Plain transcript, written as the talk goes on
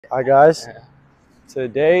Hi guys.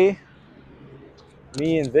 Today,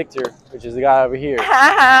 me and Victor, which is the guy over here,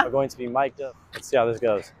 are going to be mic'd up. Let's see how this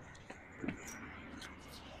goes.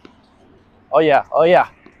 Oh yeah, oh yeah.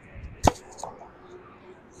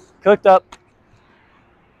 Cooked up.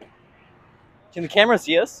 Can the camera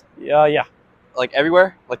see us? Yeah. Like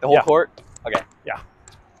everywhere? Like the whole court? Okay. Yeah.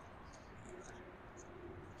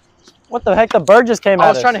 What the heck? The bird just came out. I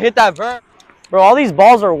was trying to hit that bird. Bro, all these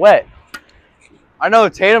balls are wet. I know,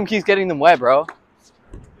 Tatum keeps getting them wet, bro.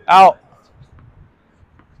 Out.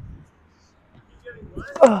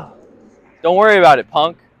 Don't worry about it,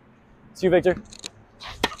 punk. It's you, Victor.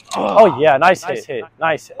 Oh yeah, nice hit.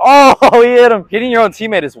 Nice hit. Oh, he hit him. Hitting your own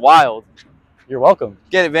teammate is wild. You're welcome.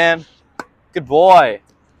 Get it, Van. Good boy.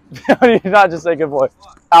 You did not just say good boy.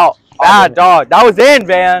 Out. Bad dog. That was in,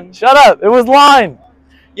 Van. Shut up. It was line.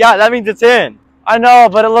 Yeah, that means it's in. I know,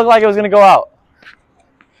 but it looked like it was going to go out.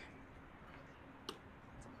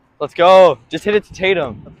 Let's go. Just hit it to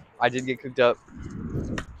Tatum. I did get cooked up.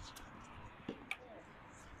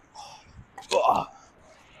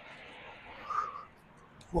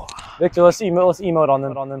 Victor, let's emote on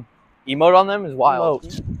them. Emote on them is wild.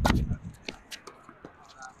 Emote.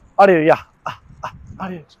 Audio, yeah.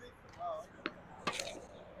 Audio.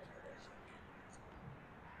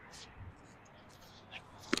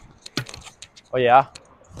 Oh yeah.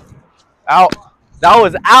 Out. That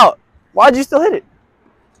was out. Why'd you still hit it?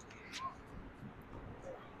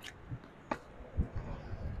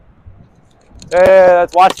 Hey,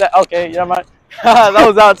 let's watch that. Okay, yeah, mind. That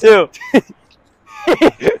was out too.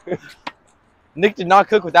 Nick did not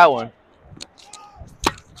cook with that one.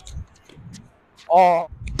 Oh.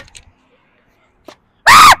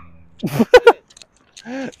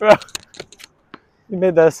 Bro, you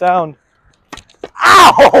made that sound.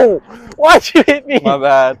 Ow! Why'd you hit me? My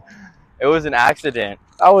bad. It was an accident.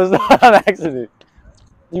 That was not an accident.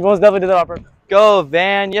 You most definitely did that on purpose. Go,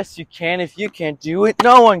 Van. Yes, you can. If you can't do it,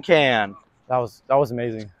 no one can. That was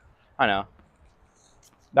amazing. I know.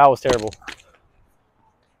 That was terrible.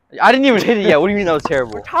 I didn't even hit it yet. What do you mean that was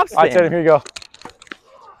terrible? All right, Tatum, here you go.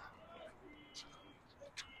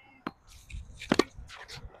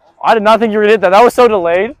 I did not think you were going to hit that. That was so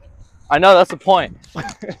delayed. I know, that's the point.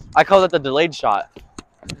 I call that the delayed shot.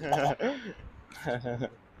 That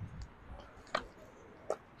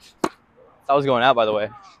was going out, by the way.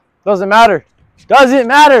 Doesn't matter. Doesn't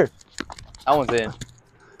matter. That one's in.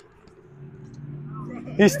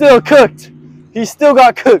 He still cooked. He still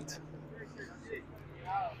got cooked.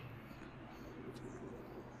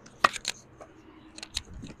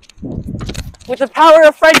 With the power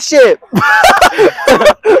of friendship.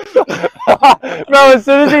 Bro, as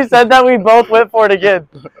soon as he said that, we both went for it again.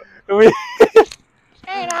 And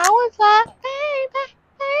I was like, baby,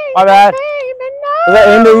 My bad. baby, no. Was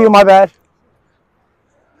that into you? My bad.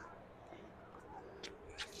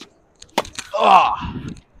 Oh,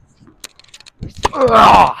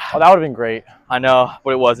 Oh, that would have been great. I know,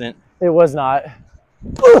 but it wasn't. It was not.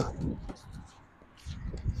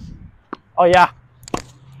 Oh, yeah.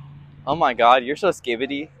 Oh my god, you're so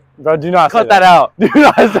skibbity. Bro, do not Cut say that out. Do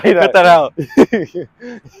not say that. Cut that out.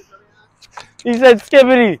 He said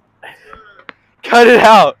skibbity. Cut it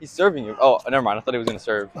out. He's serving you. Oh, never mind. I thought he was going to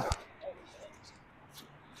serve.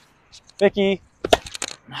 Vicky.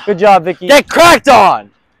 Good job, Vicky. Get cracked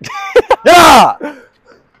on. Yeah.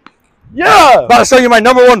 Yeah. About to show you my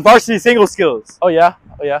 #1 varsity single skills. Oh, yeah.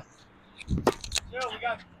 Oh, yeah.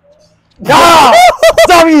 Yeah.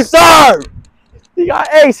 W serve. He got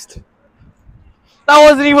aced. That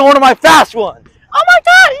wasn't even one of my fast ones. Oh my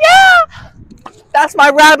God, yeah. That's my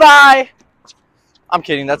rabbi. I'm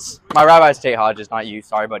kidding. That's my rabbi's Tate Hodges, not you.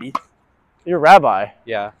 Sorry, buddy. You're a rabbi.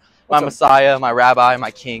 Yeah. What's My up? Messiah, my rabbi,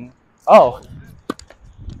 my king. Oh.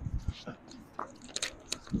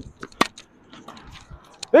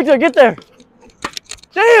 Victor, get there.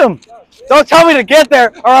 Damn. Don't tell me to get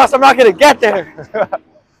there or else I'm not going to get there.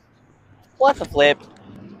 What the flip?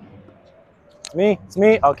 It's me. It's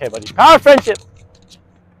me. Okay, buddy. Power of friendship.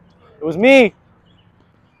 It was me.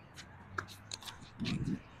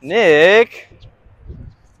 Nick.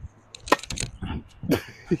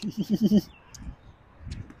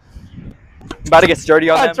 About to get sturdy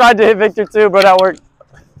on I them. tried to hit Victor too, but that worked.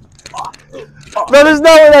 Bro, there's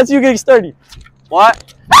no way that's you getting sturdy.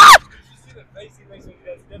 What?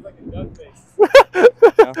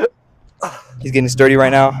 He's getting sturdy right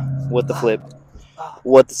now. What the flip?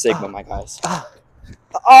 What the sigma, my guys?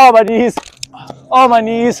 Oh, my knees. Oh, my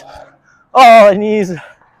knees. Oh, my knees.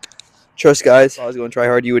 Trust, guys. If I was going to try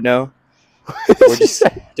hard, you would know. We're just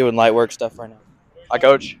doing light work stuff right now. Hi,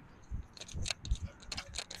 coach.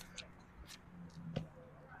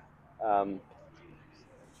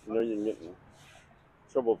 You know you can get in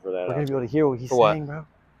trouble for that. We're gonna be able to hear what he's For what? saying, bro.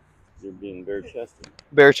 You're being bare chested.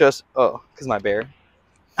 Bear chest. Oh, because my bear.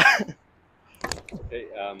 Okay,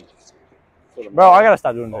 so Bro, I gotta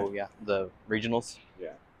stop doing that. Oh, yeah. The regionals. Yeah.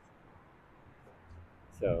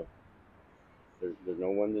 So there's no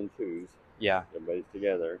ones and twos. Yeah. Everybody's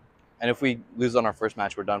together. And if we lose on our first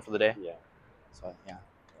match, we're done for the day. Yeah. So, yeah.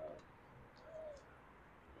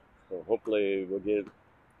 So hopefully we'll get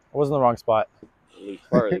I was in the wrong spot. at least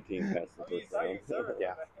part of the team past the first round.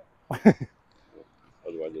 Yeah.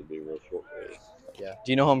 Otherwise it'd be a real short race. Yeah.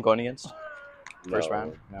 Do you know who I'm going against? First No,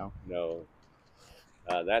 round? No. No.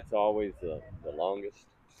 That's always the longest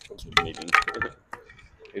meeting.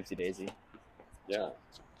 Oopsie daisy. Yeah.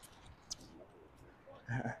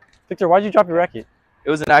 Victor, why'd you drop your racket? It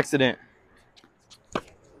was an accident.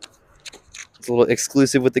 It's a little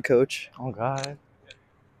exclusive with the coach. Oh God.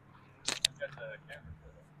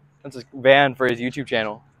 That's a van for his YouTube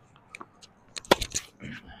channel.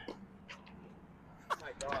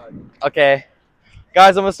 Okay.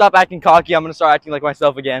 Guys, I'm going to stop acting cocky. I'm going to start acting like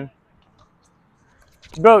myself again.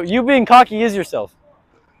 Bro, you being cocky is yourself.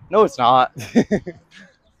 No, it's not.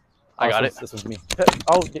 I got it. This was me.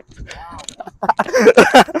 Oh, yeah.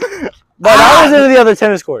 But I was into the other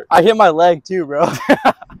tennis court. I hit my leg too, bro.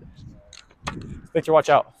 Victor, watch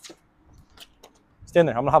out. Stand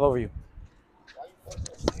there. I'm gonna hop over you.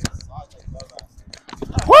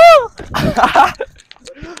 Woo!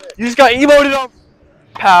 You just got emoted on.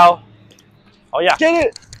 Pow. Oh yeah. Get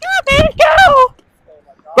it. Yeah, baby, go.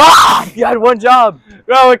 Ah! You had one job.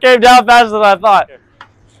 Bro, it came down faster than I thought.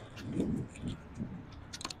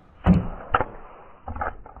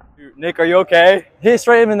 Nick, are you okay? Hit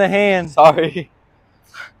straight him in the hand. Sorry.